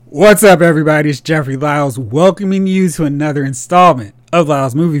What's up, everybody? It's Jeffrey Lyles welcoming you to another installment of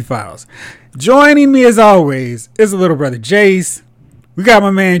Lyles Movie Files. Joining me, as always, is a little brother Jace. We got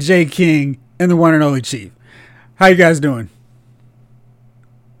my man Jay King and the one and only Chief. How you guys doing?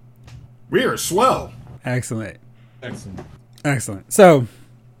 We are swell. Excellent. So,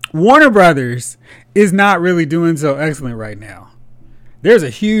 Warner Brothers is not really doing so excellent right now. There's a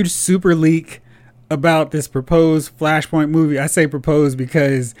huge super leak about this proposed Flashpoint movie. I say proposed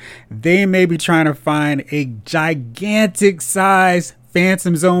because they may be trying to find a gigantic size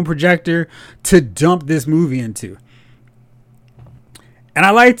Phantom Zone projector to dump this movie into. And I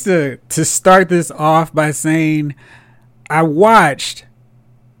like to start this off by saying I watched,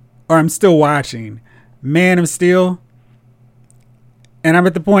 or I'm still watching, Man of Steel. And I'm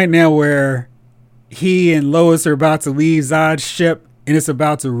at the point now where he and Lois are about to leave Zod's ship and it's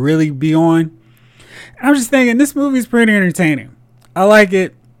about to really be on. And I'm just thinking, this movie's pretty entertaining. I like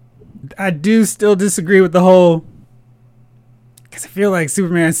it. I do still disagree with the whole, because I feel like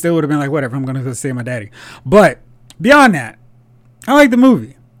Superman still would have been like, whatever, I'm going to go save my daddy. But beyond that, I like the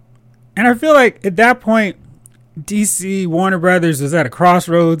movie. And I feel like at that point, DC, Warner Brothers was at a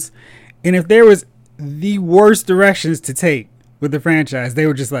crossroads. And if there was the worst directions to take with the franchise, they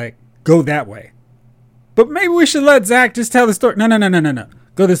were just like, go that way. But maybe we should let Zack just tell the story. No.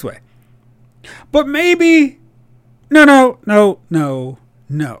 Go this way. But maybe, no.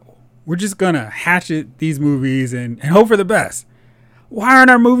 We're just going to hatchet these movies and hope for the best. Why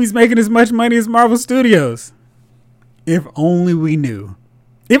aren't our movies making as much money as Marvel Studios? If only we knew.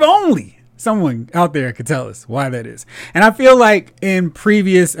 If only someone out there could tell us why that is. And I feel like in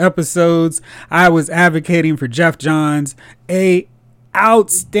previous episodes, I was advocating for Geoff Johns, a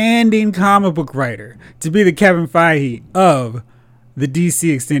outstanding comic book writer, to be the Kevin Feige of the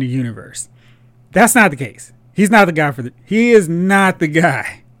DC Extended Universe. That's not the case. He's not the guy he is not the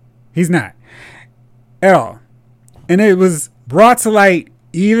guy. He's not at all. And it was brought to light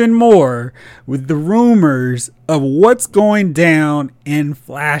even more with the rumors of what's going down in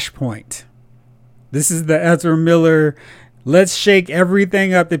Flashpoint. This is the Ezra Miller, let's shake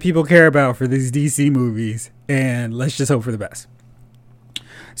everything up that people care about for these DC movies and let's just hope for the best.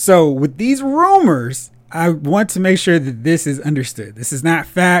 So with these rumors, I want to make sure that this is understood. This is not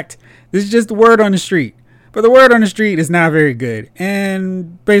fact. This is just the word on the street. But the word on the street is not very good.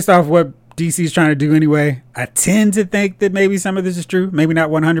 And based off what DC is trying to do anyway, I tend to think that maybe some of this is true. Maybe not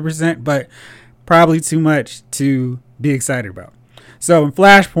 100%, but probably too much to be excited about. So in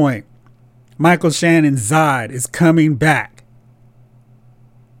Flashpoint, Michael Shannon's Zod is coming back.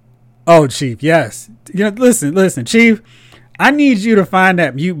 Oh, Chief, yes. Listen, Chief. I need you to find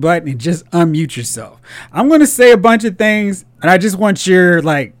that mute button and just unmute yourself. I'm going to say a bunch of things and I just want your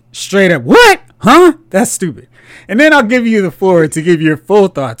straight up, what? Huh? That's stupid. And then I'll give you the floor to give your full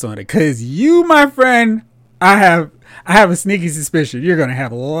thoughts on it. Because you, my friend, I have a sneaky suspicion you're going to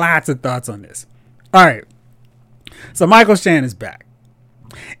have lots of thoughts on this. All right. So Michael Shannon is back.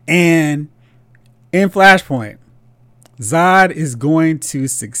 And in Flashpoint, Zod is going to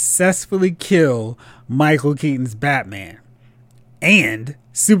successfully kill Michael Keaton's Batman and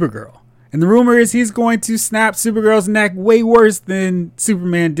Supergirl. And the rumor is he's going to snap Supergirl's neck way worse than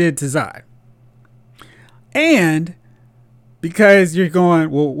Superman did to Zod. And because you're going,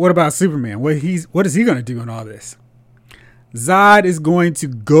 well, what about Superman? What is he going to do in all this? Zod is going to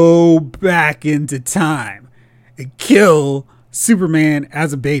go back into time and kill Superman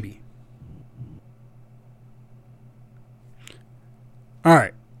as a baby. All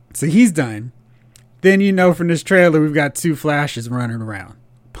right. So he's done. Then, from this trailer, we've got two Flashes running around.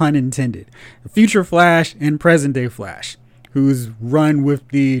 Pun intended. The future Flash and present day Flash, who's run with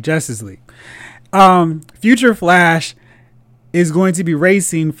the Justice League. Future Flash is going to be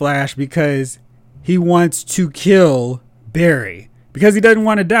racing Flash because he wants to kill Barry. Because he doesn't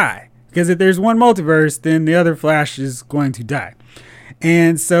want to die. Because if there's one multiverse, then the other Flash is going to die.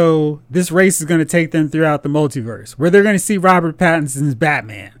 And so this race is going to take them throughout the multiverse, where they're going to see Robert Pattinson's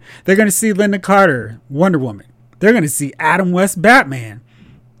Batman. They're going to see Linda Carter, Wonder Woman. They're going to see Adam West Batman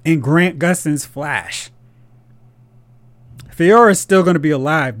and Grant Gustin's Flash. Fiora's still going to be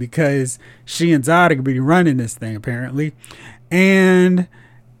alive because she and Zod are going to be running this thing, apparently. And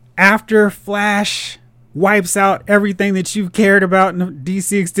after Flash wipes out everything that you've cared about in the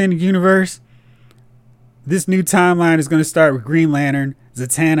DC Extended Universe, this new timeline is going to start with Green Lantern,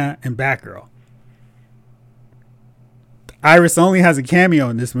 Zatanna, and Batgirl. Iris only has a cameo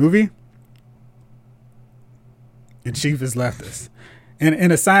in this movie. And Chief has left us. And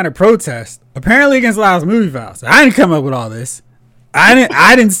in a sign of protest, apparently against Lyles Movie Files. So I didn't come up with all this.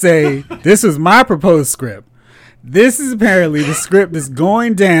 I didn't say this was my proposed script. This is apparently the script that's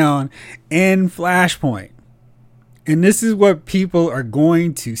going down in Flashpoint. And this is what people are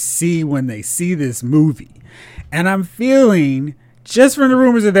going to see when they see this movie. And I'm feeling, just from the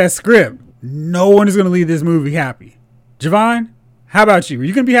rumors of that script, no one is going to leave this movie happy. Javon, how about you? Are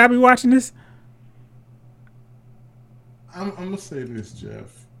you going to be happy watching this? I'm going to say this,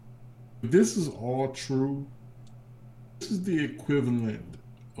 Jeff. If this is all true, this is the equivalent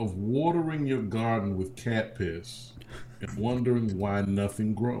of watering your garden with cat piss and wondering why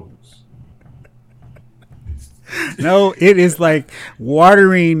nothing grows. No, it is like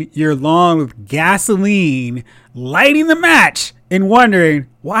watering your lawn with gasoline, lighting the match, and wondering,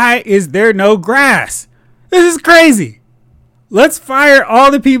 why is there no grass? This is crazy. Let's fire all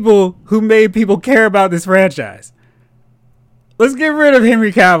the people who made people care about this franchise. Let's get rid of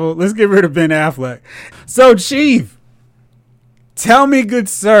Henry Cavill. Let's get rid of Ben Affleck. So, Chief, tell me, good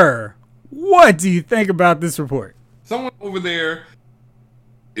sir, what do you think about this report? Someone over there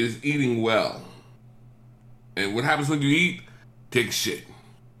is eating well. And what happens when you eat? Take a shit.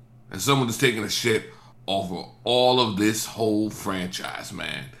 And someone is taking a shit over all of this whole franchise,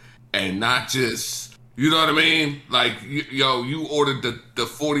 man. And not just, you know what I mean? Like, you ordered the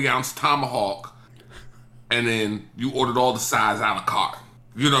 40-ounce tomahawk, and then you ordered all the sides a la carte.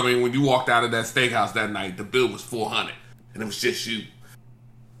 You know what I mean? When you walked out of that steakhouse that night, the bill was $400, and it was just you.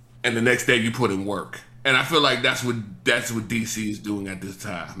 And the next day you put in work. And I feel like that's what DC is doing at this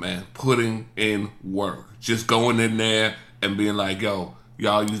time, man. Putting in work. Just going in there and being like, yo,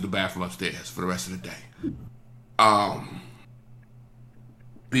 y'all use the bathroom upstairs for the rest of the day.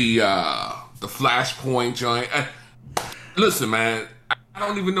 The Flashpoint joint. Listen, man, I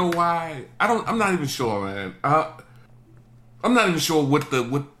don't even know why. I'm not even sure, man. I'm not even sure what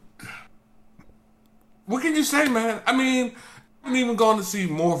can you say, man? I mean, I'm even going to see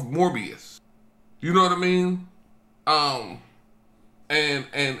more Morbius. You know what I mean? And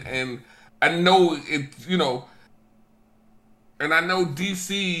I know it, you know, and I know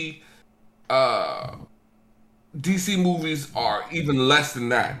DC movies are even less than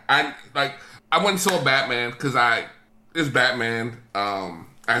that. I went and saw Batman because it's Batman. I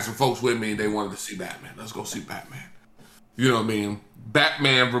had some folks with me and they wanted to see Batman. Let's go see Batman. You know what I mean?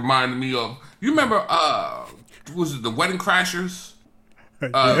 Batman reminded me of, you remember, was it The Wedding Crashers?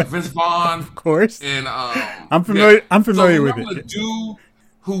 Yeah. Vince Vaughn, of course, and I'm familiar. Yeah. I'm familiar so with it. The dude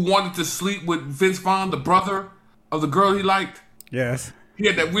who wanted to sleep with Vince Vaughn, the brother of the girl he liked. Yes, he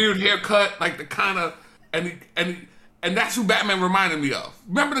had that weird haircut, like the kind of, and that's who Batman reminded me of.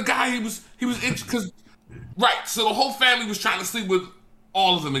 Remember the guy? He was because right. So the whole family was trying to sleep with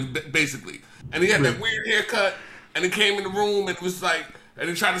all of them, basically, and he had that weird haircut, and he came in the room and it was like, and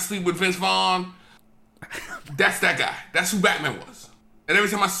he tried to sleep with Vince Vaughn. That's that guy. That's who Batman was. And every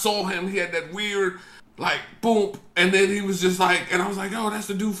time I saw him, he had that weird, like, boom. And then he was just like, and I was like, oh, that's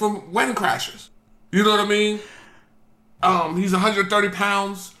the dude from Wedding Crashers. You know what I mean? He's 130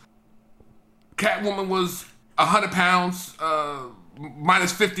 pounds. Catwoman was 100 pounds,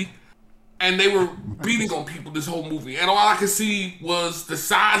 minus 50. And they were beating on people this whole movie. And all I could see was the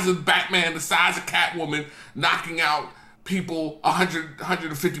size of Batman, the size of Catwoman, knocking out people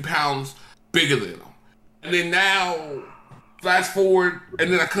 150 pounds bigger than them. And then now, fast forward,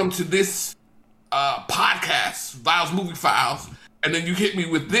 and then I come to this podcast, Viles Movie Files, and then you hit me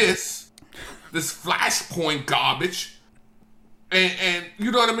with this Flashpoint garbage, and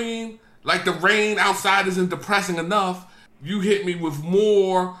you know what I mean? Like the rain outside isn't depressing enough. You hit me with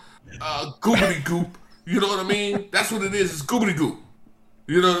more goobity goop. You know what I mean? That's what it is. It's goobity goop.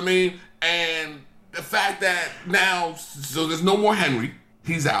 You know what I mean? And the fact that now, so there's no more Henry.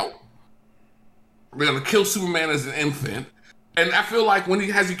 He's out. We're gonna kill Superman as an infant. And I feel like when he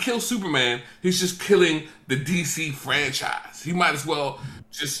kills Superman, he's just killing the DC franchise. He might as well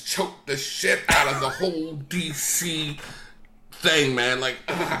just choke the shit out of the whole DC thing, man. Like,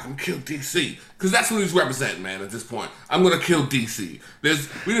 I can kill DC. Because that's what he's representing, man, at this point. I'm going to kill DC.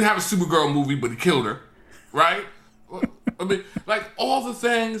 We didn't have a Supergirl movie, but he killed her. Right? I mean, like, all the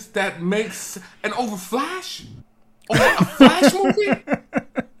things that makes... And over Flash? Over a Flash movie?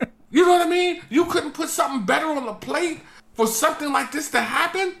 You know what I mean? You couldn't put something better on the plate for something like this to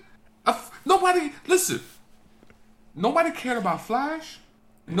happen? Nobody cared about Flash.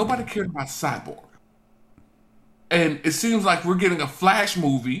 Nobody cared about Cyborg. And it seems like we're getting a Flash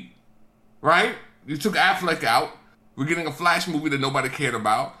movie, right? You took Affleck out. We're getting a Flash movie that nobody cared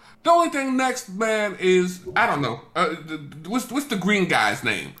about. The only thing next, man, is, I don't know. What's the green guy's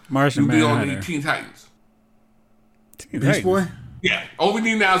name? Martian Manhunter. He'll be on the Teen Titans. Beast Boy? Yeah. All we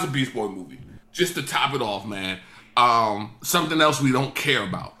need now is a Beast Boy movie. Just to top it off, man. Something else we don't care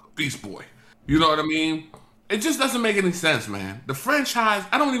about. Beast Boy. You know what I mean? It just doesn't make any sense, man. The franchise,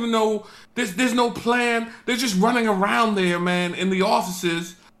 I don't even know. There's no plan. They're just running around there, man, in the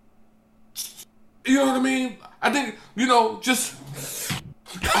offices. You know what I mean? I think, just,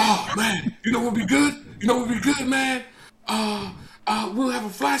 oh, man, what would be good? What would be good, man? We'll have a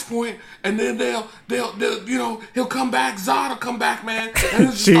flashpoint, and then they'll he'll come back. Zod will come back, man, and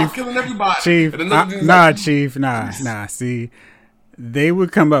he'll just start killing everybody. Chief, Chief, nah. See, they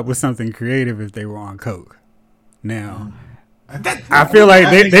would come up with something creative if they were on coke. Now, I feel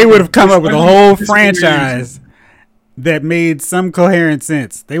like they would have come up with a whole franchise that made some coherent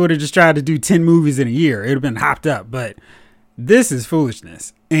sense. They would have just tried to do 10 movies in a year. It would have been hopped up, but this is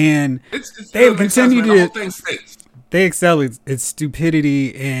foolishness. And they've continued to... They excel at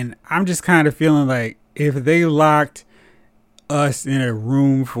stupidity, and I'm just kind of feeling like if they locked us in a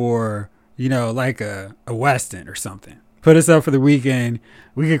room for, like a Westin or something, put us up for the weekend,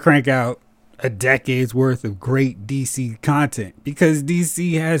 we could crank out a decade's worth of great DC content, because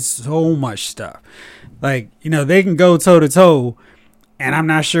DC has so much stuff. Like, they can go toe to toe, and I'm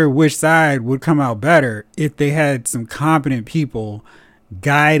not sure which side would come out better if they had some competent people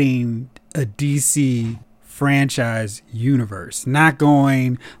guiding a DC franchise universe, not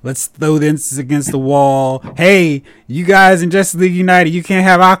going, let's throw this against the wall. Hey, you guys in Justice League United, you can't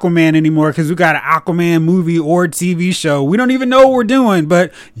have Aquaman anymore because we got an Aquaman movie or TV show. We don't even know what we're doing,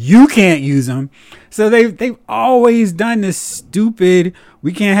 but you can't use them. So they've always done this stupid,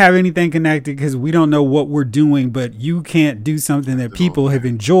 we can't have anything connected because we don't know what we're doing, but you can't do something that people have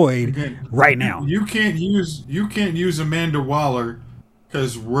enjoyed right now. You can't use Amanda Waller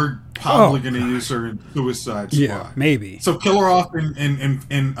because we're probably going to use her in Suicide Squad. Yeah, maybe. So kill her off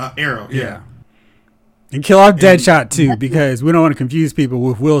in Arrow. Yeah. And kill off Deadshot too, because we don't want to confuse people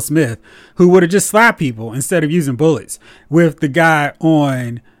with Will Smith, who would have just slapped people instead of using bullets with the guy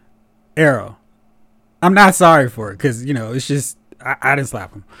on Arrow. I'm not sorry for it because, it's just, I didn't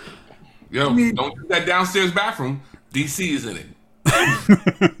slap him. Yo, don't do that downstairs bathroom. DC is in it.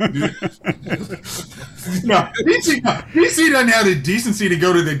 No, DC doesn't have the decency to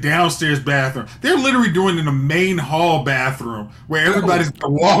go to the downstairs bathroom. They're literally doing it in the main hall bathroom where everybody's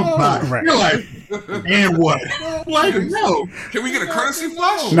gonna walk by. Right. You're like, and what? Like, no. Can we get a courtesy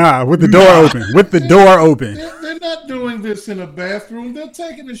flush? Nah, with the door open. With the door open. They're not doing this in a bathroom. They're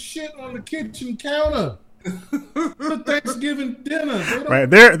taking a shit on the kitchen counter. The Thanksgiving dinner. Right,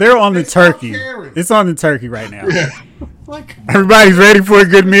 they're on the turkey. It's on the turkey right now. Yeah. Everybody's ready for a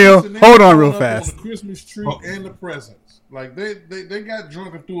good meal. Hold on real fast. On the Christmas tree and the presents. Like they got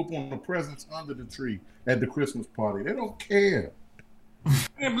drunk and threw up on the presents under the tree at the Christmas party. They don't care. I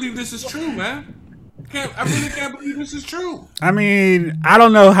can't believe this is true, man. I really can't believe this is true. I mean, I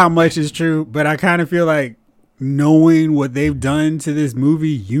don't know how much is true, but I kind of feel like knowing what they've done to this movie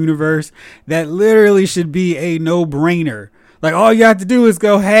universe, that literally should be a no-brainer. Like, all you have to do is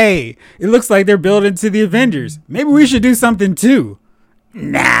go, hey, it looks like they're building to the Avengers. Maybe we should do something too.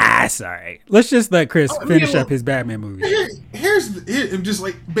 Nah, it's all right. Let's just let Chris finish up his Batman movie. Here's just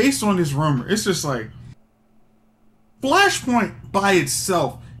like, based on this rumor, it's just like, Flashpoint by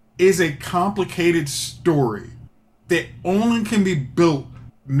itself is a complicated story that only can be built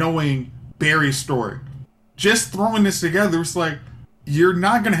knowing Barry's story. Just throwing this together, it's like, you're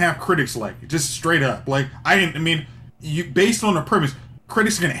not going to have critics like it, just straight up. Like, you based on the premise,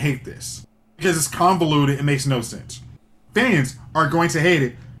 critics are going to hate this because it's convoluted, it makes no sense. Fans are going to hate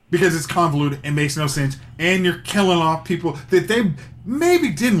it because it's convoluted, it makes no sense, and you're killing off people that they maybe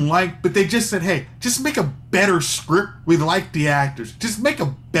didn't like, but they just said, hey, just make a better script. We like the actors. Just make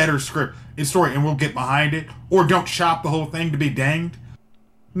a better script and story, and we'll get behind it. Or don't chop the whole thing to be danged.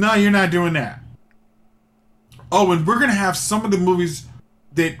 No, you're not doing that. Oh, and we're going to have some of the movies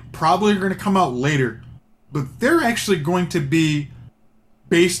that probably are going to come out later, but they're actually going to be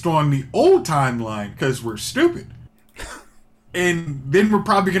based on the old timeline because we're stupid. And then we're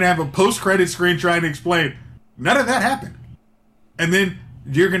probably going to have a post-credit screen trying to explain none of that happened. And then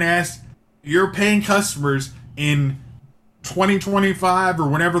you're going to ask your paying customers in 2025 or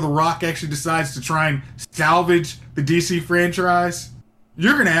whenever The Rock actually decides to try and salvage the DC franchise,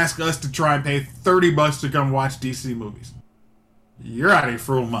 you're going to ask us to try and pay $30 to come watch DC movies. You're out of your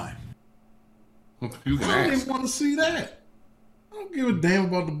frugal mind. I don't even want to see that. I don't give a damn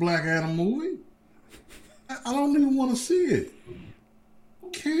about the Black Adam movie. I don't even want to see it. Who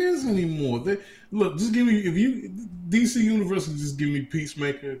cares anymore? Look, just give me, DC Universe will just give me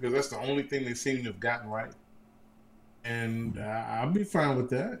Peacemaker because that's the only thing they seem to have gotten right. And I'll be fine with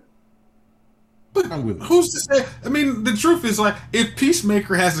that. But who's to say? I mean, the truth is, like, if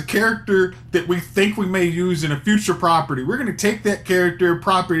Peacemaker has a character that we think we may use in a future property, we're going to take that character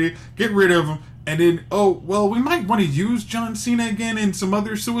property, get rid of him, And then, oh, well, we might want to use John Cena again in some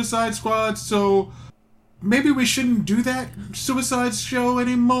other Suicide Squad, so maybe we shouldn't do that Suicide show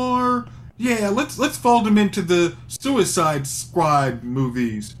anymore. Yeah, let's fold him into the Suicide Squad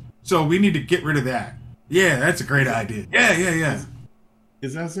movies. So we need to get rid of that. Yeah, that's a great idea. Yeah.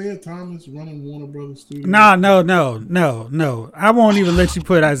 Is Isaiah Thomas running Warner Brothers Studios? No. I won't even let you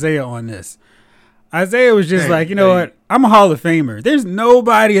put Isaiah on this. Isaiah was just you know what? I'm a Hall of Famer. There's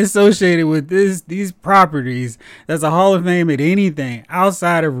nobody associated with these properties that's a Hall of Fame at anything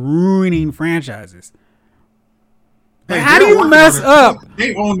outside of ruining franchises. How do you mess up?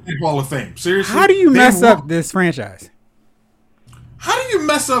 They own the Hall of Fame. Seriously? How do you mess up this franchise? How do you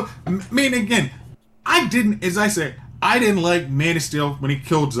mess up? I mean, again, I didn't like Man of Steel when he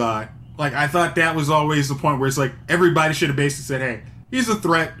killed Zod. Like, I thought that was always the point where it's like everybody should have basically said, hey, he's a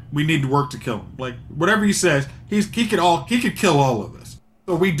threat. We need to work to kill him. Like, whatever he says, he could kill all of us.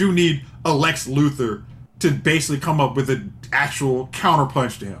 So we do need a Lex Luthor to basically come up with an actual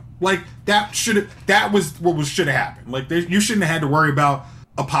counterpunch to him. Like, that was what should have happened. Like, you shouldn't have had to worry about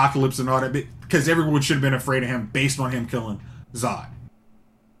Apocalypse and all that, because everyone should have been afraid of him based on him killing Zod.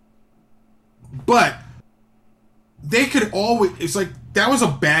 But they could always, it's like, that was a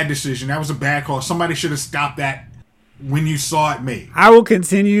bad decision. That was a bad call. Somebody should have stopped that when you saw it made. I will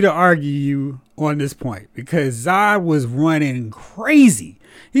continue to argue you on this point because Zod was running crazy.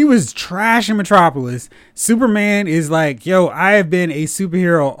 He was trashing Metropolis. Superman is like, yo, I have been a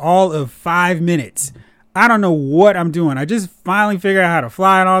superhero all of 5 minutes. I don't know what I'm doing. I just finally figured out how to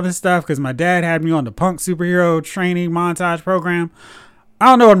fly and all this stuff because my dad had me on the punk superhero training montage program. I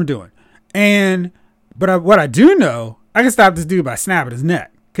don't know what I'm doing. But what I do know, I can stop this dude by snapping his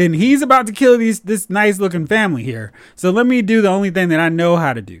neck. And he's about to kill this nice looking family here. So let me do the only thing that I know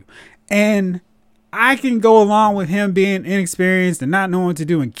how to do. And I can go along with him being inexperienced and not knowing what to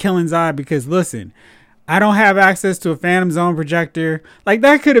do and killing Zod because, listen, I don't have access to a Phantom Zone projector. Like,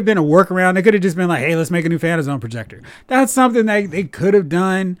 that could have been a workaround. They could have just been like, hey, let's make a new Phantom Zone projector. That's something that they could have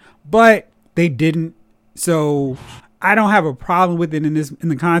done, but they didn't. So I don't have a problem with it in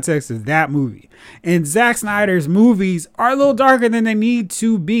the context of that movie. And Zack Snyder's movies are a little darker than they need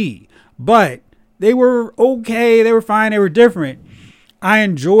to be, but they were okay. They were fine. They were different. I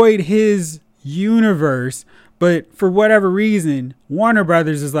enjoyed his universe, but for whatever reason, Warner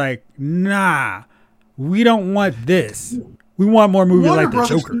Brothers is like, nah, we don't want this. We want more movies like The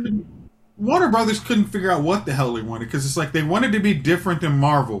Joker. Warner Brothers couldn't figure out what the hell they wanted because it's like they wanted to be different than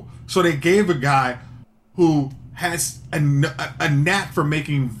Marvel, so they gave a guy who has a knack for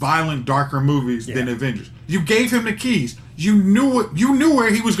making violent, darker movies than Avengers. You gave him the keys. You knew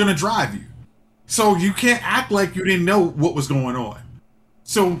where he was going to drive you. So you can't act like you didn't know what was going on.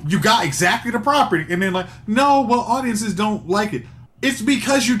 So you got exactly the property, and then like, no, well, audiences don't like it. It's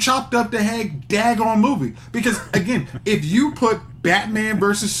because you chopped up the daggone movie. Because again, if you put Batman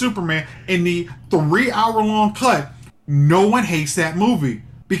versus Superman in the 3-hour-long cut, no one hates that movie.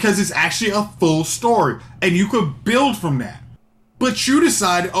 Because it's actually a full story. And you could build from that. But you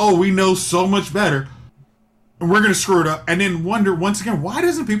decided, oh, we know so much better. And we're going to screw it up. And then wonder, once again, why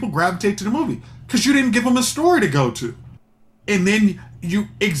doesn't people gravitate to the movie? Because you didn't give them a story to go to. And then you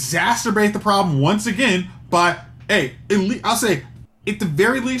exacerbate the problem once again by, hey, I'll say, at the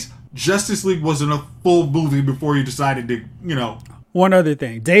very least, Justice League wasn't a full movie before you decided to, you know. One other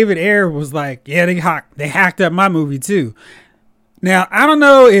thing. David Ayer was like, yeah, they hacked up my movie too. Now, I don't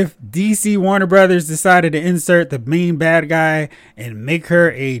know if DC Warner Brothers decided to insert the main bad guy and make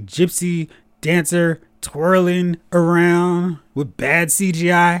her a gypsy dancer twirling around with bad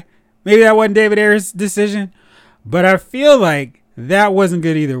CGI. Maybe that wasn't David Ayer's decision, but I feel like that wasn't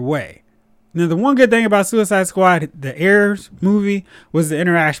good either way. Now, the one good thing about Suicide Squad, the Ayers movie, was the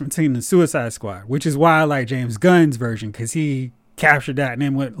interaction between the Suicide Squad, which is why I like James Gunn's version, because he captured that and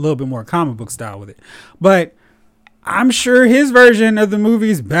then went a little bit more comic book style with it. But I'm sure his version of the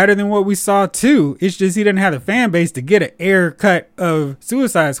movie is better than what we saw too. It's just he didn't have the fan base to get an Ayer cut of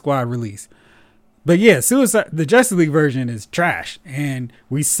Suicide Squad release. But yeah, the Justice League version is trash, and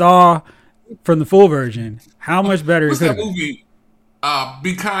we saw from the full version how much better What's it that could movie?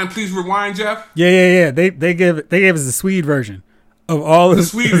 Be Kind, Please Rewind, Jeff. Yeah. They gave us the Swede version of all the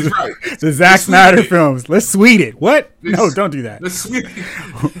Swede is right. The Zack Snyder films. Let's Swede it. What? No, don't do that. The Swede.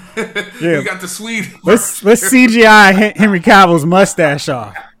 Yeah. We got the Swede. Let's CGI Henry Cavill's mustache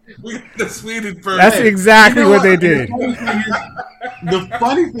off. We got the Swedish version. That's exactly what they did. The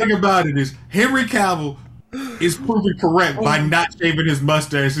funny thing about it is Henry Cavill is proven correct by not shaving his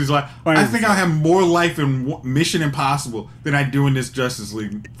mustache. He's like, I think I have more life in Mission Impossible than I do in this Justice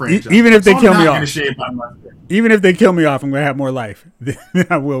League franchise. Even if they kill me I'm off, shave my mustache. even if they kill me off, I'm gonna have more life than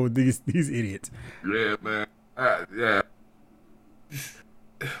I will with these idiots. Yeah, man. Yeah.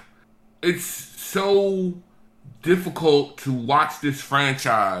 It's so difficult to watch this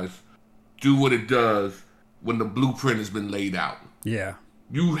franchise do what it does when the blueprint has been laid out. Yeah.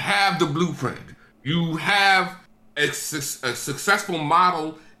 You have the blueprint. You have a successful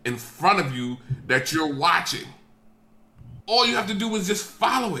model in front of you that you're watching. All you have to do is just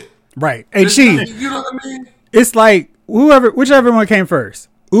follow it. Right. Hey, Chief, You know what I mean? it's like whichever one came first,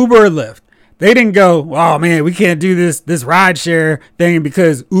 Uber or Lyft. They didn't go, oh man, we can't do this ride share thing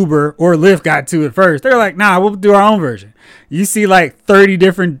because Uber or Lyft got to it first. They're like, nah, we'll do our own version. You see like 30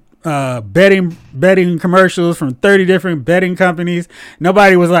 different betting commercials from 30 different betting companies.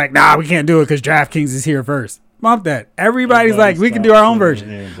 Nobody was like, nah, we can't do it because DraftKings is here first. Bump that. Everybody's like, we can do our own version.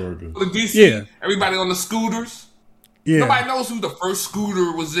 The DC, Yeah. everybody on the scooters. Yeah. Nobody knows who the first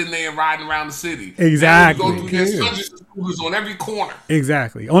scooter was in there riding around the city. Exactly. Now you go through there's hundreds of scooters on every corner.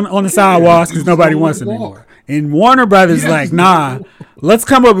 Exactly. On the sidewalks because nobody wants them anymore. And Warner Brothers like, nah, let's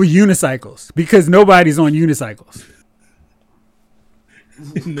come up with unicycles because nobody's on unicycles.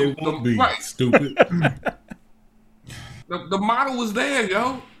 They won't be Right. stupid. The model was there,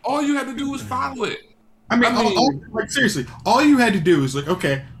 yo. All you had to do was follow it. I mean, like seriously, all you had to do is like,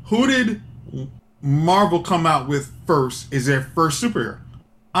 okay, who did Marvel come out with first? Is their first superhero?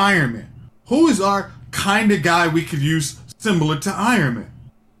 Iron Man. Who is our kind of guy we could use similar to Iron Man?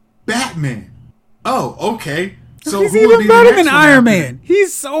 Batman. Oh, okay. So He's who would even be the better next than one Iron after Man.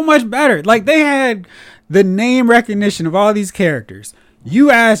 He's so much better. Like they had the name recognition of all these characters.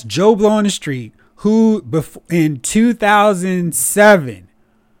 You asked Joe Blow on the street who in 2007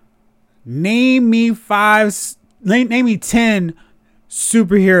 name me 10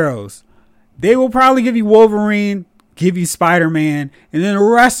 superheroes. They will probably give you Wolverine, give you Spider-Man, and then the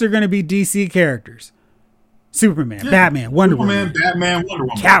rest are going to be DC characters. Superman, Batman, Wonder Woman, Batman, Wonder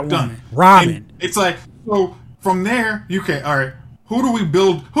Woman, Catwoman, done. Robin. And it's like, so from there, all right, who do we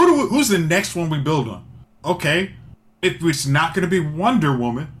build? Who's the next one we build on? Okay, if it's not going to be Wonder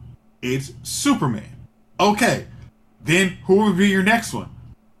Woman, it's Superman. Okay, then who would be your next one?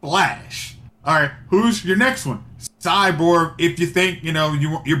 Flash. All right, who's your next one? Cyborg. If you think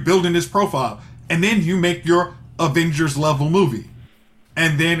you're building this profile, and then you make your Avengers level movie,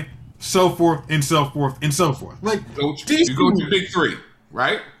 and then so forth and so forth and so forth. Like you go to big three,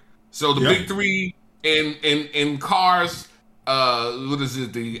 right? So the big three in cars, what is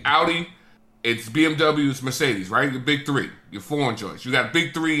it? The Audi, it's BMW, it's Mercedes, right? The big three, your foreign choice. You got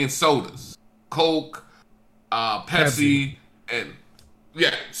big three in sodas, Coke, Pepsi, and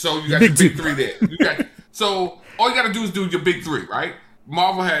so you got Big your big two. three there. So all you got to do is do your big three, right?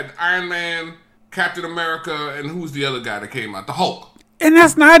 Marvel had Iron Man, Captain America, and who's the other guy that came out? The Hulk. And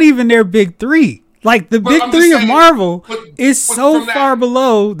that's not even their big three. Like the big I'm three just of saying, Marvel is but so from that- far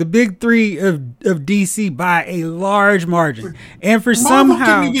below the big three of DC by a large margin. And for Marvel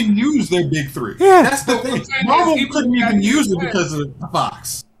somehow, couldn't even use their big three. Yeah. That's the But thing. what I'm saying Marvel is, couldn't even even that use it being because of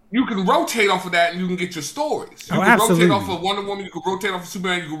Fox. You can rotate off of that and you can get your stories. You Oh, can absolutely. rotate off of Wonder Woman, you can rotate off of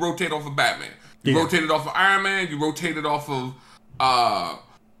Superman, you can rotate off of Batman. You Yeah. rotated off of Iron Man, you rotated off of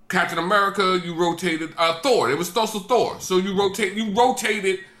Captain America, you rotated Thor. It was also Thor. So you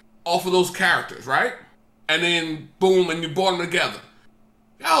rotated off of those characters, right? And then boom, and you brought them together.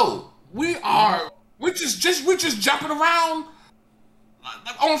 Yo, we're just jumping around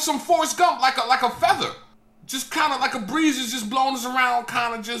on some Forrest Gump like a feather. Just kind of like a breeze is just blowing us around,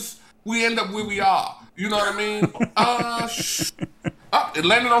 kind of just, we end up where we are. You know what I mean? It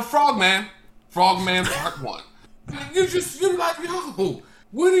landed on Frogman. Frogman Part 1. You're like, yo,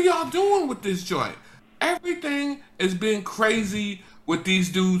 what are y'all doing with this joint? Everything is being crazy with these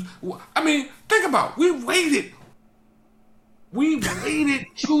dudes. I mean, think about it. We waited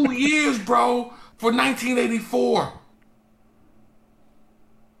 2 years, bro, for 1984.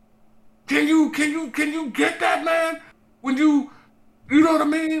 Can you get that, man? When you know what I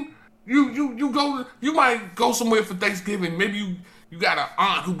mean? You might go somewhere for Thanksgiving. Maybe you got an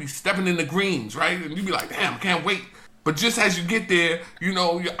aunt who be stepping in the greens, right? And you be like, damn, I can't wait. But just as you get there, your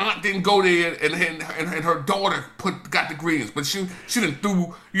aunt didn't go there, and her daughter got the greens, but she done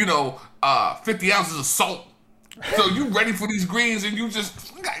threw 50 ounces of salt. So you ready for these greens, and you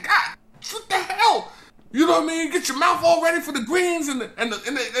just, God, what the hell? You know what I mean? Get your mouth all ready for the greens, and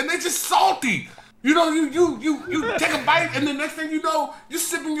they just salty. You know, you take a bite, and the next thing you know, you're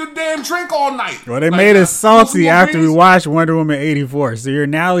sipping your damn drink all night. Well, they made us salty after we watched Wonder Woman 84. So your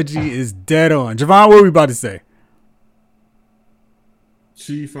analogy is dead on. Javon, what were we about to say?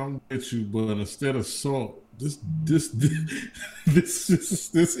 Chief, I'm with you, but instead of salt, this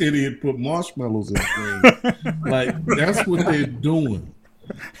idiot put marshmallows in things. Like, that's what they're doing.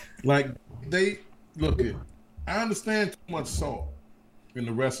 Like, they look at. I understand too much salt in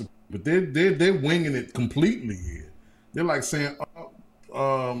the recipe, but they're winging it completely here. They're like saying,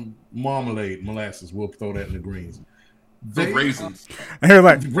 marmalade, molasses. We'll throw that in the greens. Raisins. They're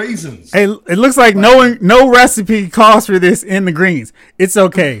like raisins. Hey, it looks like no recipe calls for this in the greens. It's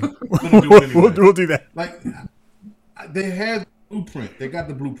okay. We'll do that. Like, they had the blueprint. They got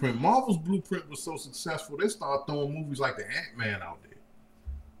the blueprint. Marvel's blueprint was so successful, they started throwing movies like the Ant-Man out there.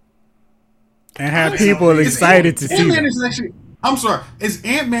 And have people excited to see Ant-Man them. is actually, I'm sorry, is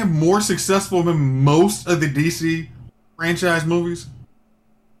Ant-Man more successful than most of the DC franchise movies?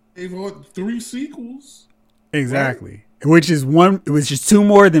 They've had 3 sequels. Exactly. Right? Which is two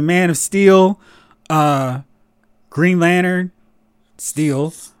more than Man of Steel, Green Lantern,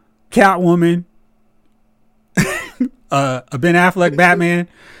 Steel, Catwoman, a Ben Affleck Batman,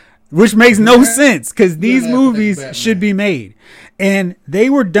 which makes no sense because these movies should be made. And they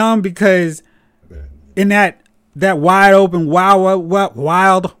were dumb because in that wide open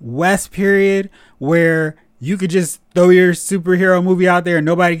Wild West period where you could just throw your superhero movie out there and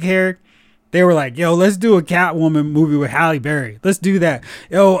nobody cared, they were like, yo, let's do a Catwoman movie with Halle Berry. Let's do that.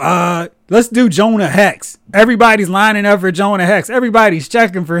 Yo, let's do Jonah Hex. Everybody's lining up for Jonah Hex. Everybody's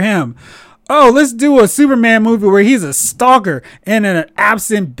checking for him. Oh, let's do a Superman movie where he's a stalker and an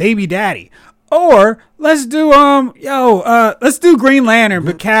absent baby daddy. Or let's do let's do Green Lantern,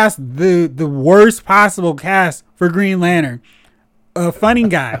 but cast the worst possible cast for Green Lantern. A funny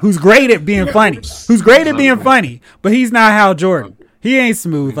guy who's great at being funny. But he's not Hal Jordan. He ain't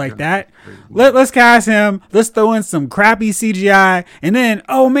smooth like that. Let's cast him. Let's throw in some crappy CGI. And then,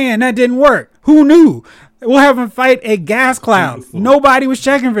 oh man, that didn't work. Who knew? We'll have him fight a gas cloud. Nobody was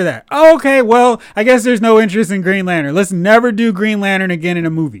checking for that. Oh, okay, well, I guess there's no interest in Green Lantern. Let's never do Green Lantern again in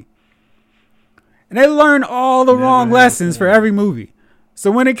a movie. And they learned all the wrong lessons for every movie. So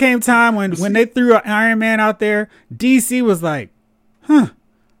when it came time, when they threw Iron Man out there, DC was like, huh.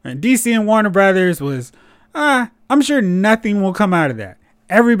 And DC and Warner Brothers was, I'm sure nothing will come out of that.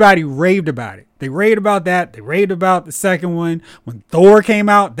 Everybody raved about it. They raved about that. They raved about the second one. When Thor came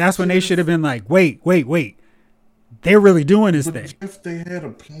out, that's when they should have been like, wait. They're really doing this thing. If they had a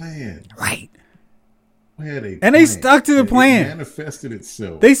plan. Right. And they stuck to the plan. It manifested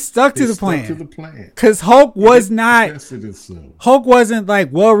itself. They stuck to the plan. Because Hulk wasn't like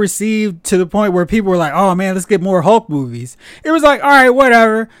well received to the point where people were like, oh man, let's get more Hulk movies. It was like, all right,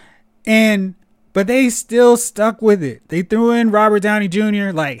 whatever. But they still stuck with it. They threw in Robert Downey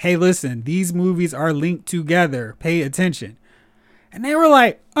Jr. like, hey, listen, these movies are linked together. Pay attention. And they were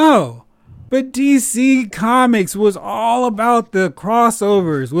like, oh, but DC Comics was all about the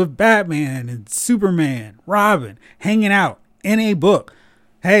crossovers with Batman and Superman, Robin, hanging out in a book.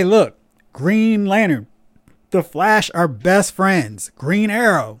 Hey, look, Green Lantern, The Flash are best friends. Green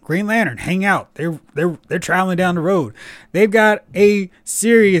Arrow, Green Lantern, hang out. They're traveling down the road. They've got a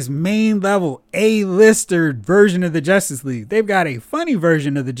serious main level A-lister version of the Justice League. They've got a funny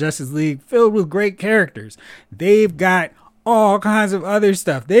version of the Justice League filled with great characters. They've got all kinds of other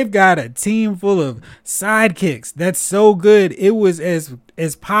stuff. They've got a team full of sidekicks that's so good it was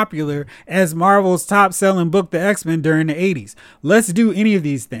as popular as Marvel's top selling book, The X-Men, during the 80s. Let's do any of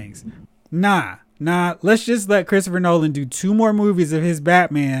these things. Nah, let's just let Christopher Nolan do 2 more movies of his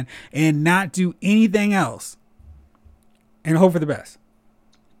Batman and not do anything else. And hope for the best.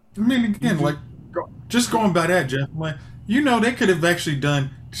 I mean, again, like, just going by that, Jeff, like, they could have actually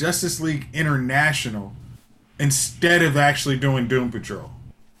done Justice League International instead of actually doing Doom Patrol.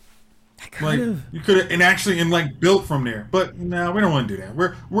 Like, you could have, and built from there. But no, we don't want to do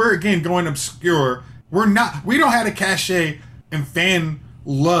that. We're again going obscure. We don't have a cachet and fan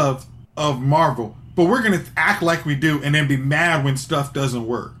love of Marvel, but we're gonna act like we do and then be mad when stuff doesn't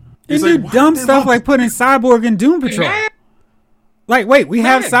work. And do dumb stuff like putting Cyborg in Doom Patrol. Like, wait, we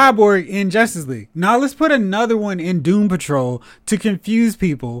have Cyborg in Justice League. Now let's put another one in Doom Patrol to confuse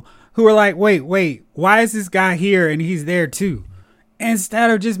people who are like, wait, why is this guy here and he's there too? Instead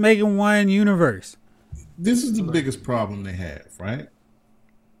of just making one universe. This is the biggest problem they have, right?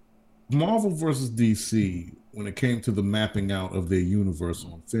 Marvel versus DC, when it came to the mapping out of their universe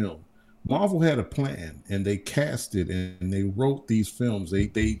on film, Marvel had a plan, and they cast it, and they wrote these films.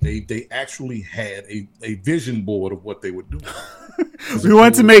 They actually had a vision board of what they would do. We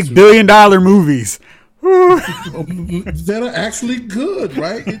want to make billion-dollar movies. That are actually good,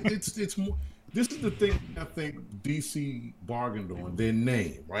 right? It's more. This is the thing I think DC bargained on, their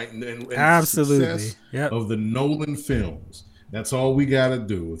name, right? And Absolutely. The success Yep. of the Nolan films. That's all we got to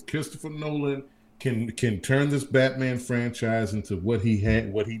do. If Christopher Nolan can turn this Batman franchise into what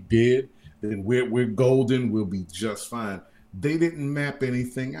he did, then we're golden. We'll be just fine. They didn't map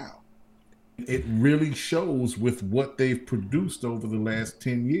anything out. It really shows with what they've produced over the last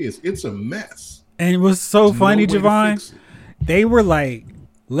 10 years. It's a mess. And it was so There's funny, no way to Javon. fix it. They were like,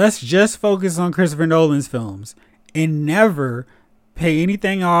 let's just focus on Christopher Nolan's films and never pay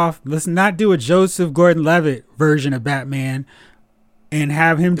anything off. Let's not do a Joseph Gordon-Levitt version of Batman and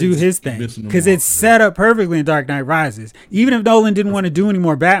have him do his thing, because it's set up perfectly in Dark Knight Rises. Even if Nolan didn't want to do any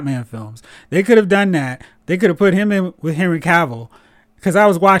more Batman films, they could have done that. They could have put him in with Henry Cavill, because I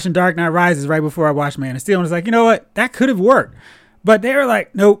was watching Dark Knight Rises right before I watched Man of Steel, and I was like, you know what, that could have worked. But they were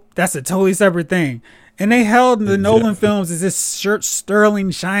like, nope, that's a totally separate thing. And they held the Nolan films as this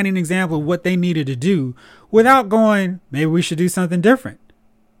sterling, shining example of what they needed to do without going, maybe we should do something different.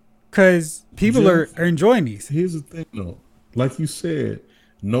 Because people are enjoying these. Here's the thing, though. Like you said,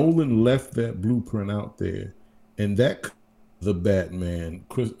 Nolan left that blueprint out there, and that the Batman,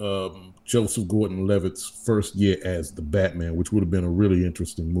 Joseph Gordon-Levitt's first year as the Batman, which would have been a really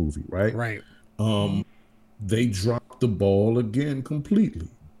interesting movie, right? Right. They dropped the ball again completely.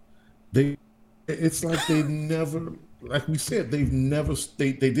 It's like they never, like we said, they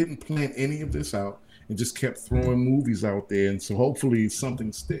didn't plan any of this out and just kept throwing movies out there, and so hopefully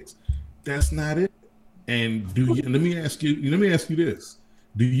something sticks. That's not it. And let me ask you this: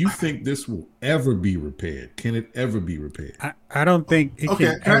 do you think this will ever be repaired? Can it ever be repaired? I don't think it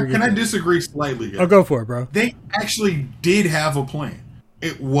can. Can I disagree slightly? I'll go for it, bro. They actually did have a plan.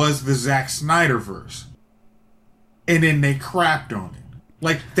 It was the Zack Snyder verse, and then they crapped on it.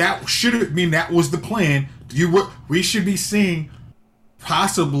 Like, that should have mean that was the plan. We should be seeing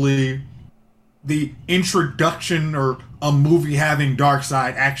possibly the introduction or a movie having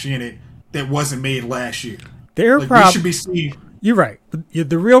Darkseid actually in it that wasn't made last year. We should be seeing. You're right.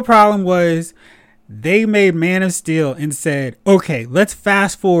 The real problem was they made Man of Steel and said, okay, let's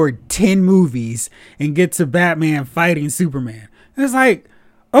fast forward 10 movies and get to Batman fighting Superman. And it's like,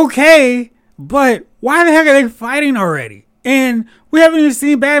 okay, but why the heck are they fighting already? And we haven't even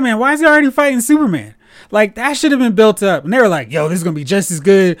seen Batman. Why is he already fighting Superman? Like, that should have been built up. And they were like, yo, this is going to be just as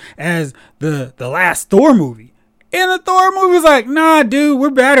good as the last Thor movie. And the Thor movie was like, nah, dude, we're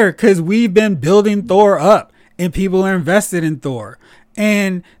better because we've been building Thor up and people are invested in Thor.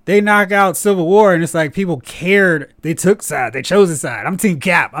 And they knock out Civil War and it's like people cared. They took side. They chose a side. I'm Team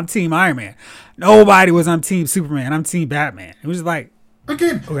Cap. I'm Team Iron Man. Nobody was on Team Superman. I'm Team Batman. It was like,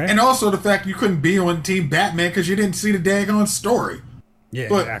 again, okay. And also the fact you couldn't be on Team Batman because you didn't see the daggone story. Yeah,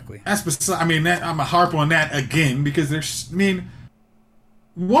 but exactly. That's beside. I mean, I'm a harp on that again because there's. I mean,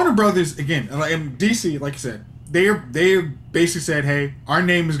 Warner Brothers again, like in DC, like I said, they basically said, "Hey, our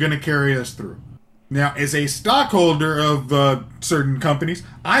name is going to carry us through." Now, as a stockholder of certain companies,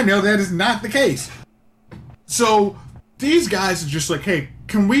 I know that is not the case. So these guys are just like, "Hey,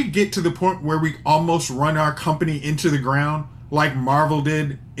 can we get to the point where we almost run our company into the ground?" Like Marvel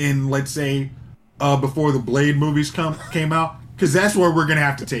did in, let's say, before the Blade movies came out, because that's where we're gonna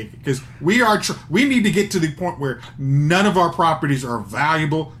have to take it. Because we need to get to the point where none of our properties are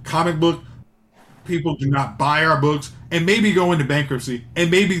valuable. Comic book people do not buy our books, and maybe go into bankruptcy,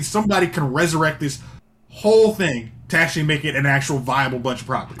 and maybe somebody can resurrect this whole thing to actually make it an actual viable bunch of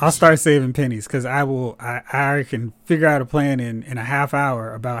properties. I'll start saving pennies because I can figure out a plan in a half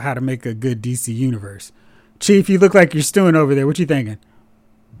hour about how to make a good DC universe. Chief, you look like you're stewing over there. What you thinking?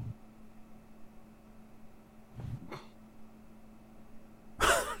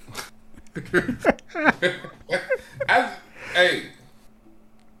 Hey,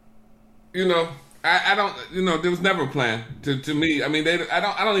 I don't. There was never a plan. To me, I mean, I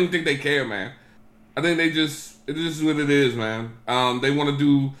don't even think they care, man. I think it is what it is, man. They want to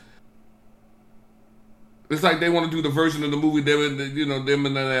do. It's like they want to do the version of the movie them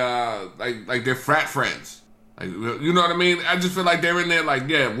and like their frat friends. Like, you know what I mean? I just feel like they're in there like,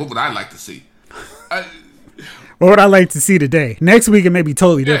 yeah, what would I like to see? What would I like to see today? Next week it may be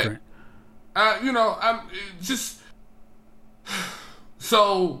totally different. I'm just.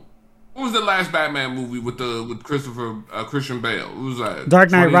 So, what was the last Batman movie with Christian Bale? What was that? Dark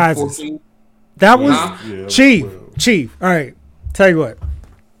Knight Rises. That was Chief. All right, tell you what.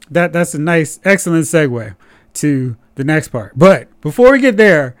 That's a nice, excellent segue to the next part. But before we get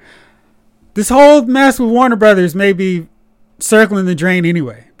there, this whole mess with Warner Brothers may be circling the drain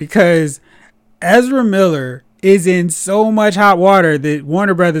anyway, because Ezra Miller is in so much hot water that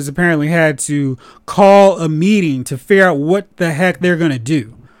Warner Brothers apparently had to call a meeting to figure out what the heck they're going to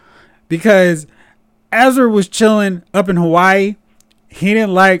do. Because Ezra was chilling up in Hawaii. He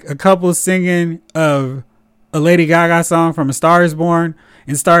didn't like a couple singing of a Lady Gaga song from A Star Is Born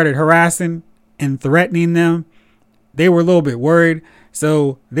and started harassing and threatening them. They were a little bit worried.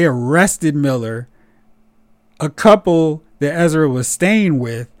 So they arrested Miller. A couple that Ezra was staying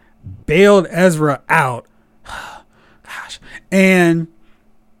with bailed Ezra out. Gosh. And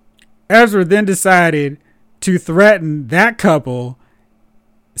Ezra then decided to threaten that couple,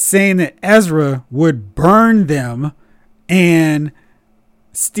 saying that Ezra would burn them and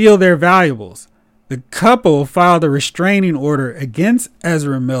steal their valuables. The couple filed a restraining order against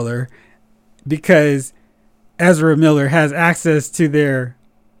Ezra Miller because Ezra Miller has access to their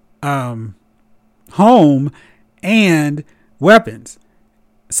home and weapons.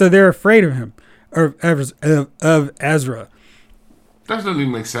 So they're afraid of him, or of Ezra. That doesn't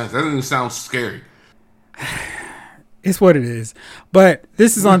even make sense. That doesn't even sound scary. It's what it is. But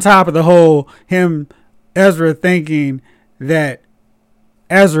this is on top of the whole Ezra thinking that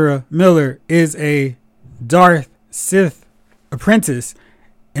Ezra Miller is a Darth Sith apprentice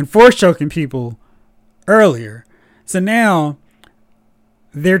and force choking people earlier. So now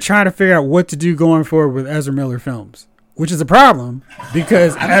they're trying to figure out what to do going forward with Ezra Miller films, which is a problem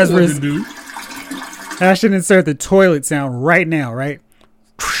because Ezra's. I should insert the toilet sound right now, right?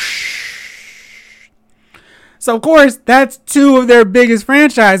 So of course that's two of their biggest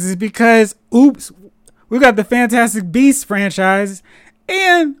franchises because oops, we got the Fantastic Beasts franchise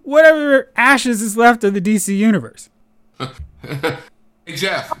and whatever ashes is left of the DC universe. Hey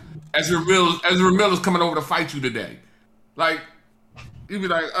Jeff, Ezra Miller's coming over to fight you today. Like, you'd be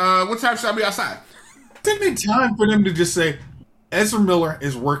like, what time should I be outside? Didn't it time for them to just say Ezra Miller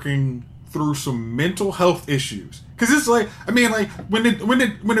is working through some mental health issues? Because it's like, I mean, like when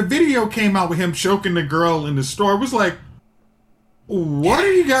the video came out with him choking the girl in the store, it was like, what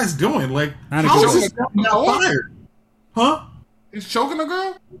are you guys doing? Like, how is this not fired? Huh? He's choking a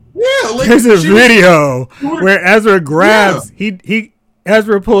girl? Yeah, like there's a video where Ezra grabs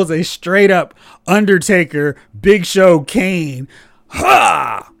Ezra pulls a straight up Undertaker Big Show cane,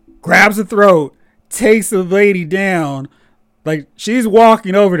 grabs the throat, takes the lady down, like she's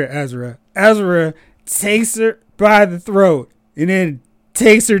walking over to Ezra. Ezra takes her by the throat and then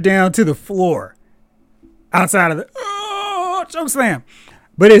takes her down to the floor outside of the choke slam.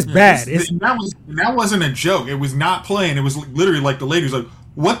 But it's bad. That wasn't a joke. It was not playing. It was literally like the lady was like,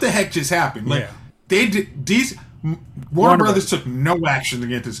 "What the heck just happened?" Like they did these. Warner Brothers took no action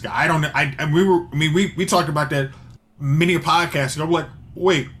against this guy. We talked about that many podcasts ago. Like,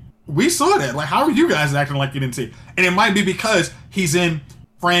 wait, we saw that. Like, how are you guys acting like you didn't see? And it might be because he's in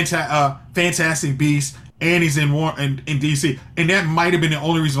Fantastic Beasts and he's in DC, and that might have been the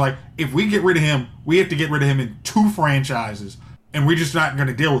only reason. Like, if we get rid of him, we have to get rid of him in 2 franchises, and we're just not going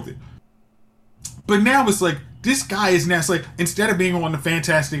to deal with it. But now it's like this guy is now. It's like instead of being on the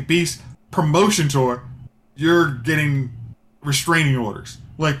Fantastic Beasts promotion tour, you're getting restraining orders.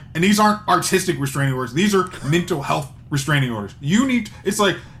 Like, and these aren't artistic restraining orders. These are mental health restraining orders. It's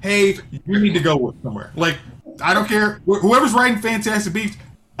like, hey, you need to go somewhere. Like, I don't care. Whoever's writing Fantastic Beasts,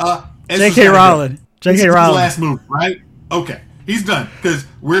 J.K. Rowling. J.K. Rowling. Last movie, right? Okay. He's done. Because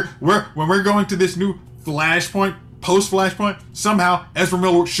when we're going to this new Flashpoint, post-Flashpoint, somehow Ezra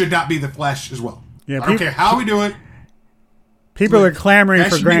Miller should not be the Flash as well. Yeah, I don't care how we do it. People are clamoring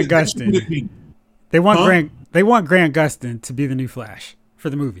for Grant Gustin. They want Grant Gustin to be the new Flash for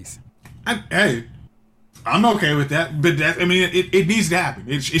the movies. Hey, I'm okay with that, but it needs to happen.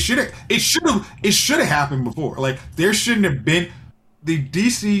 It should have happened before. Like, there shouldn't have been the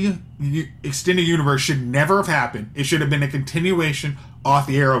DC extended universe should never have happened. It should have been a continuation off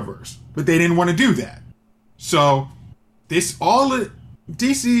the Arrowverse, but they didn't want to do that. So all of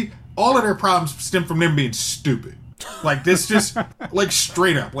their problems stem from them being stupid. Like, this just like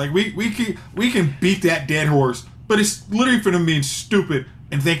straight up. Like, we can beat that dead horse, but it's literally for them being stupid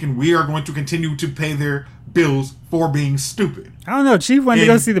and thinking we are going to continue to pay their bills for being stupid. I don't know. Chief wanted to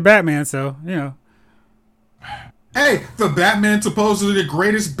go see the Batman, so you know. Hey, the Batman's supposedly the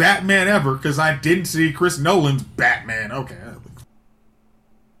greatest Batman ever because I didn't see Chris Nolan's Batman. Okay.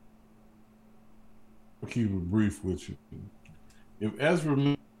 I'll keep it brief with you. If Ezra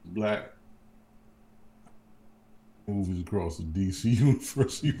Miller Black movies across the DC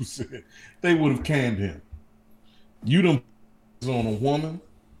universe, you said they would have canned him. You done on a woman.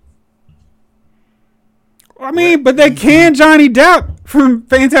 I mean, but they can Johnny Depp from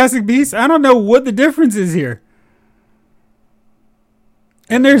Fantastic Beasts. I don't know what the difference is here.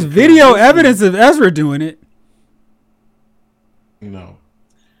 And there's video evidence of Ezra doing it. You know,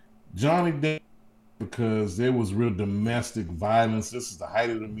 Johnny Depp, because there was real domestic violence. This is the height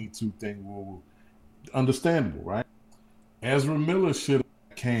of the Me Too thing. Well, understandable, right? Ezra Miller should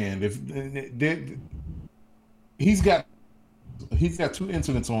have canned. He's got 2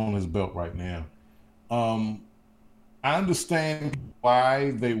 incidents on his belt right now. I understand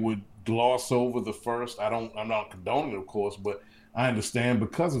why they would gloss over the first. I'm not condoning it, of course, but I understand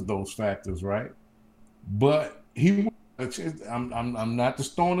because of those factors, right? But I'm not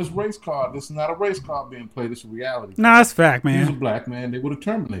just throwing this race card. This is not a race card being played. It's a reality. No, that's fact, man. He was a black man. They would have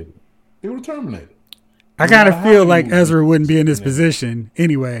terminated him. I kind of feel like Ezra wouldn't be in this position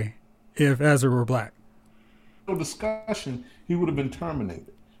anyway if Ezra were black. No discussion, he would have been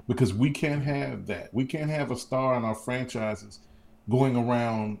terminated because we can't have that. We can't have a star in our franchises going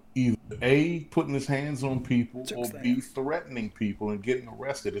around either A, putting his hands on people, or B, threatening people and getting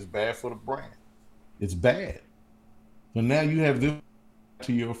arrested. It's bad for the brand. It's bad. So now you have this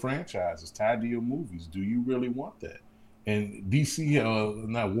to your franchises, tied to your movies. Do you really want that? And DC,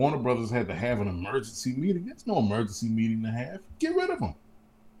 now Warner Brothers had to have an emergency meeting. There's no emergency meeting to have. Get rid of him.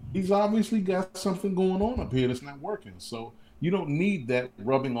 He's obviously got something going on up here that's not working. So you don't need that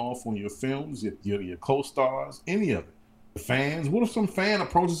rubbing off on your films, your co-stars, any of it. The fans. What if some fan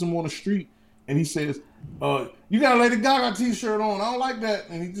approaches him on the street and he says, you got a Lady Gaga t-shirt on. I don't like that.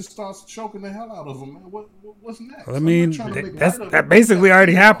 And he just starts choking the hell out of him. Man, what's next? Well, I mean, that basically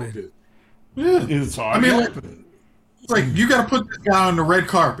already happened. Yeah. It's already happened. Like, you got to put this guy on the red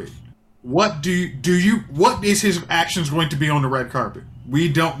carpet. What what is his actions going to be on the red carpet? We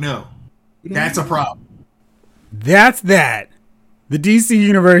don't know. That's a problem. That's that. The DC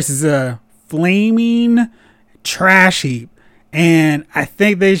universe is a flaming trash heap, and I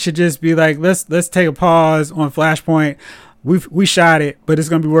think they should just be like, let's take a pause on Flashpoint. We shot it, but it's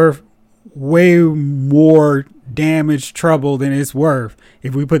gonna be worth way more damage, trouble than it's worth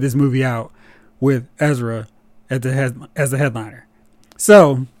if we put this movie out with Ezra as the headliner.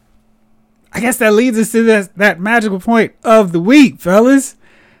 So I guess that leads us to that magical point of the week, fellas.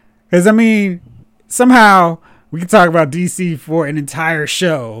 Because, I mean, somehow we can talk about DC for an entire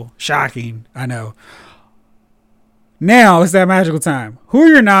show. Shocking, I know. Now it's that magical time. Who are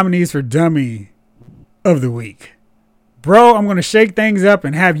your nominees for Dummy of the Week? Bro, I'm going to shake things up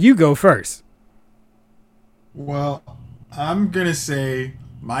and have you go first. Well, I'm going to say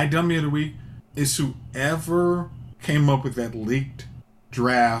my Dummy of the Week is whoever came up with that leaked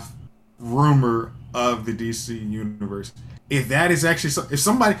draft rumor of the DC universe. If that is actually if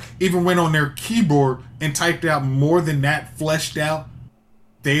somebody even went on their keyboard and typed out more than that fleshed out,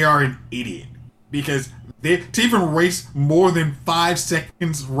 they are an idiot. Because to even waste more than 5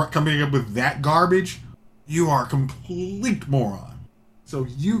 seconds coming up with that garbage, you are a complete moron. So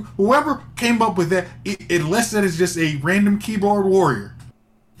whoever came up with that, unless that is just a random keyboard warrior,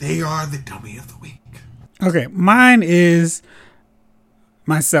 they are the Dummy of the Week. Okay, mine is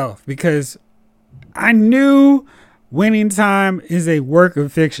myself, because I knew Winning Time is a work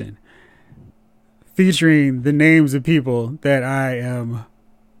of fiction featuring the names of people that I am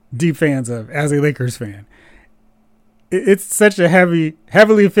deep fans of as a Lakers fan. It's such a heavily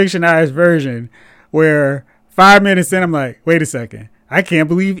fictionized version where 5 minutes in, I'm like, wait a second, I can't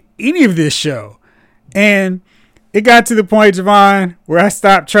believe any of this show. And it got to the point, Javon, where I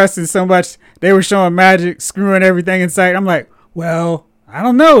stopped trusting so much. They were showing Magic screwing everything in sight. I'm like, well, I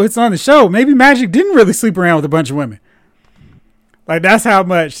don't know. It's on the show. Maybe Magic didn't really sleep around with a bunch of women. Like, that's how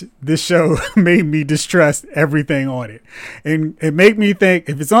much this show made me distrust everything on it. And it made me think,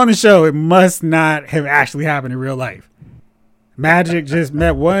 if it's on the show, it must not have actually happened in real life. Magic just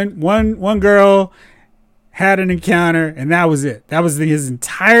met one girl, had an encounter, and that was it. That was his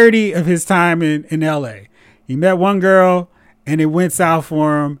entirety of his time in LA. He met one girl, and it went south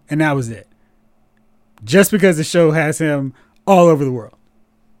for him, and that was it. Just because the show has him all over the world.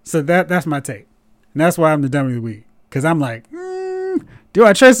 So that's my take. And that's why I'm the Dummy of the Week. Because I'm like, do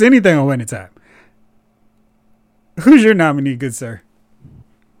I trust anything on Winning Time? Who's your nominee, good sir?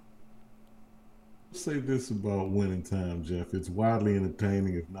 I'll say this about Winning Time, Jeff. It's wildly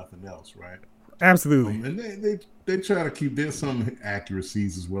entertaining, if nothing else, right? Absolutely. And they try to keep, there's some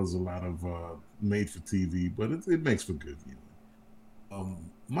accuracies as well as a lot of made for TV, but it makes for good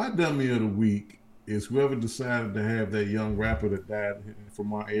viewing. My Dummy of the Week is whoever decided to have that young rapper that died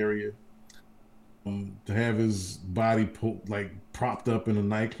from our area, to have his body propped up in a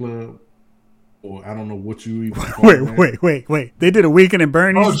nightclub, or I don't know what you even call Wait. They did a Weekend in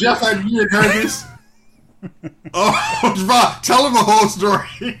Bernie's. Oh, Jeff, you had heard this? Oh, Javon, tell him the whole story.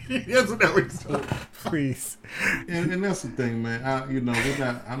 He doesn't know what he's doing. Please. And that's the thing, man.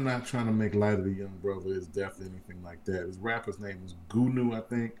 I'm not trying to make light of the young brother. His death or anything like that. His rapper's name is Gunu, I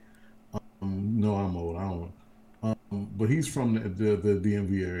think. No, I'm old. I don't know. But he's from the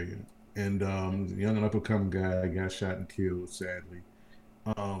DMV area, and young and up and coming guy got shot and killed, sadly.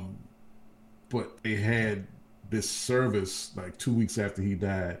 But they had this service like 2 weeks after he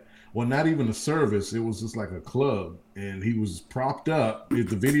died. Well, not even a service. It was just like a club, and he was propped up. The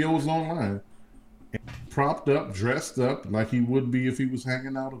video was online. Propped up, dressed up like he would be if he was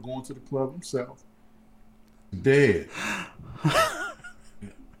hanging out or going to the club himself. Dead.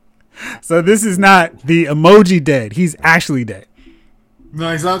 So this is not the emoji dead. He's actually dead.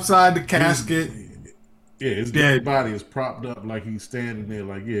 No, he's outside the casket. His dead body is propped up like he's standing there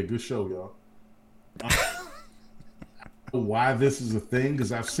like, yeah, good show, y'all. I don't know why this is a thing,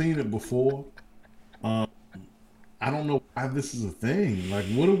 because I've seen it before. I don't know why this is a thing. Like,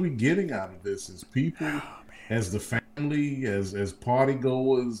 what are we getting out of this as people, as the family, as party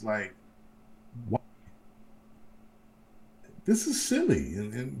goers? Like, why? This is silly,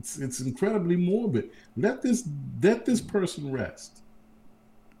 and it's incredibly morbid. Let this person rest.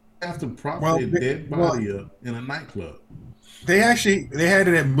 Have to prop their dead body up in a nightclub. They had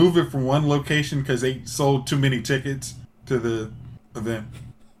to move it from one location because they sold too many tickets to the event.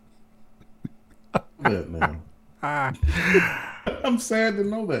 That man. I'm sad to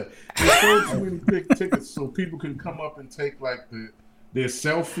know that they sold too many big tickets so people can come up and take like their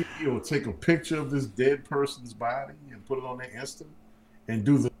selfie or take a picture of this dead person's body and put it on their Insta and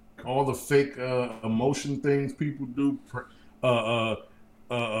do all the fake emotion things people do.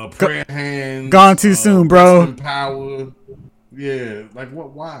 Prayer hands. Gone too soon, bro. Power. Yeah, like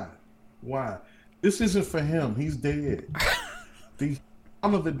what? Why? This isn't for him. He's dead.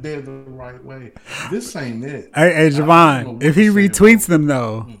 Some of the dead the right way. This ain't it. Hey, Javon, if he retweets them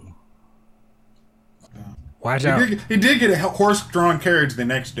though, watch out. He did get a horse-drawn carriage the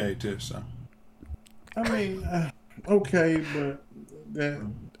next day too. So, I mean, okay, but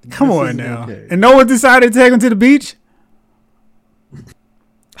come on now. Okay. And no one decided to take him to the beach.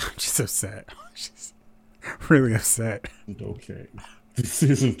 I'm just upset. I'm just really upset. Okay. This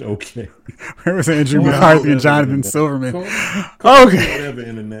isn't okay. Where was Andrew McCarthy and Jonathan Silverman? Okay. Whatever,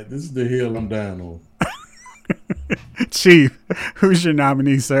 internet. This is the hill I'm dying on. Chief, who's your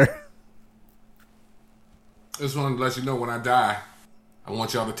nominee, sir? Just wanted to let you know when I die, I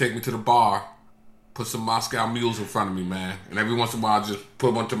want y'all to take me to the bar, put some Moscow mules in front of me, man. And every once in a while, just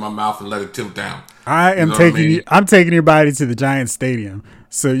put one to my mouth and let it tilt down. I'm taking your body to the Giants stadium,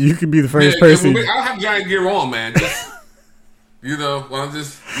 so you can be the first person. I don't have Giant gear on, man. Just,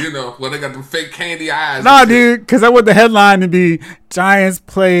 when they got them fake candy eyes. Nah, dude, because I want the headline to be Giants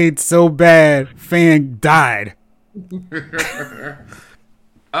played so bad, fan died.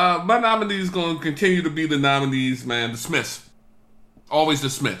 My nominees going to continue to be the nominees, man. The Smiths. Always the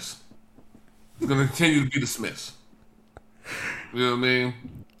Smiths. It's going to continue to be the Smiths. You know what I mean?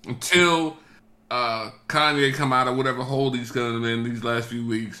 Until Kanye come out of whatever hold he's going to in these last few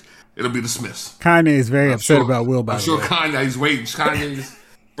weeks, it'll be the Smiths. Kanye is very upset about Will, by I'm sure Kanye's waiting. Kanye's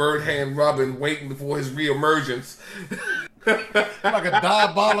bird hand rubbing, waiting for his reemergence. Like a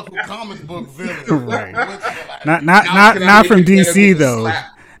diabolical comic book villain. Right. Not from DC though.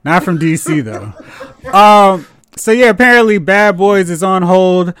 Not from DC though. So yeah, apparently Bad Boys is on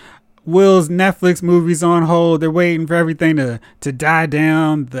hold. Will's Netflix movie's on hold. They're waiting for everything to die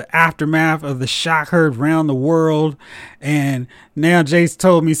down, the aftermath of the shock heard around the world. And now Jace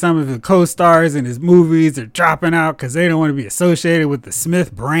told me some of the co-stars in his movies are dropping out because they don't want to be associated with the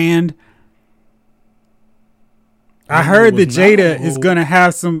Smith brand. I heard that Jada is gonna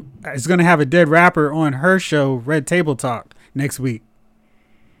have a dead rapper on her show, Red Table Talk, next week.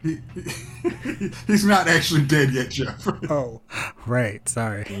 He's not actually dead yet, Jeff. Oh, right.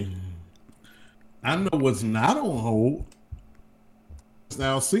 Sorry. I know what's not on hold.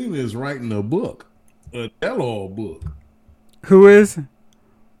 Alcina is writing a book, a tell-all book. Who is?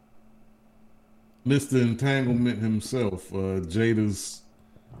 Mr. Entanglement himself, Jada's.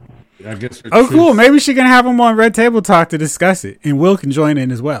 I guess. Oh, cool. Maybe she can have him on Red Table Talk to discuss it, and Will can join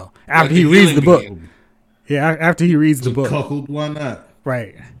in as well after he reads the book. Yeah, after he reads the book. Cuckold, why not?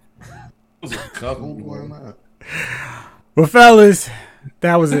 Right. Was a cuckold, why not? Well, fellas,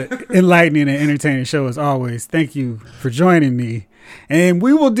 that was an enlightening and entertaining show as always. Thank you for joining me, and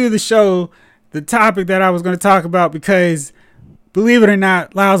we will do the topic that I was going to talk about because, believe it or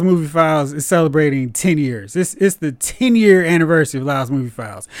not, Lyle's Movie Files is celebrating 10 years. It's the 10-year anniversary of Lyle's Movie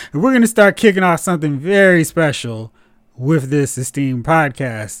Files. And we're going to start kicking off something very special with this esteemed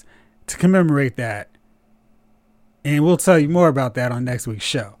podcast to commemorate that. And we'll tell you more about that on next week's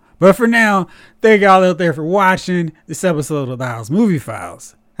show. But for now, thank y'all out there for watching. This episode of the House Movie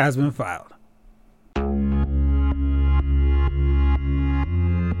Files has been filed.